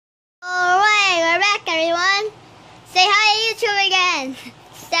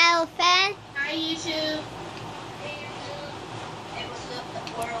YouTube. Hey YouTube. Hey, what's up,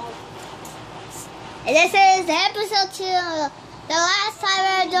 world? This is episode 2. The last time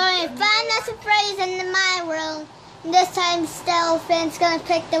we were doing Find Us a Phrase in my world. This time Stealthfan's gonna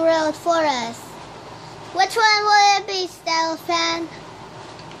pick the world for us. Which one will it be, Stealthfan?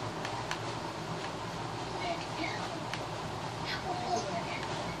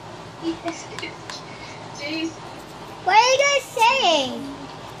 Jeez. What are you guys saying?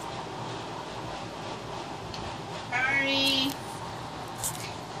 Sorry.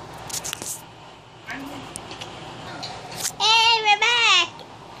 Hey, we're back!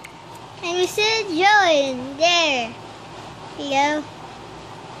 And you should join. There. You go.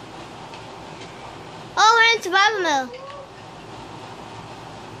 Oh, we're in survival mode.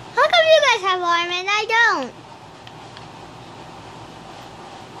 How come you guys have armor and I don't?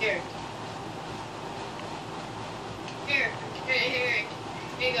 Here. Here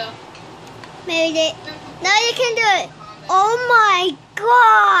you go. Maybe they... No, you can do it. Oh my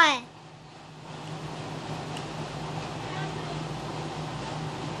god!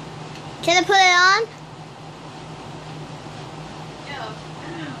 Can I put it on? Yeah.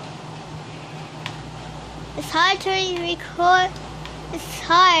 It's hard to record. It's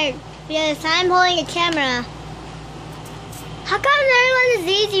hard because I'm holding a camera. How come everyone is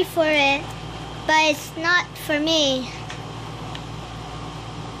easy for it, but it's not for me?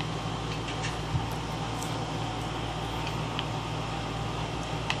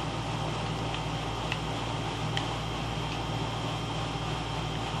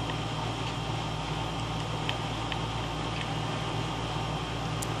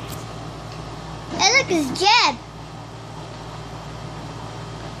 Hey, look, it's Jeb.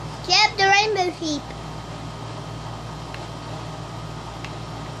 Jeb the rainbow sheep.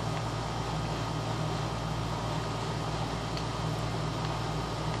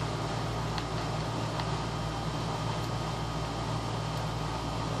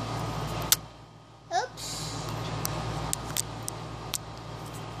 Oops.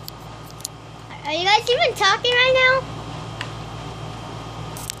 Are you guys even talking right now?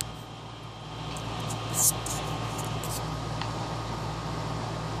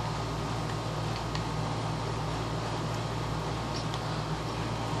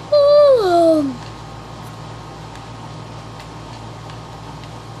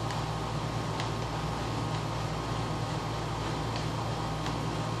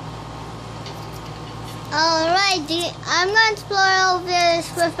 Alright, I'm going to explore all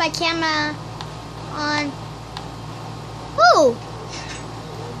this with my camera on. Ooh!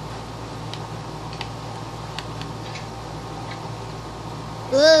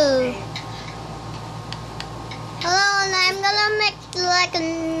 Whoa. Hello, and I'm gonna make like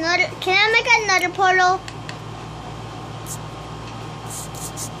another. Can I make another portal?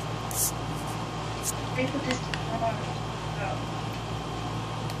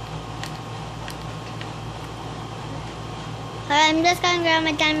 Alright, I'm just gonna grab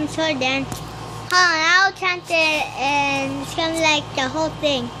my diamond sword then. Hold on, I'll enchant it and it's gonna be like the whole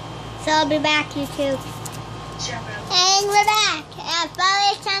thing. So I'll be back, YouTube. And we're back. I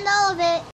finally enchanted all of it.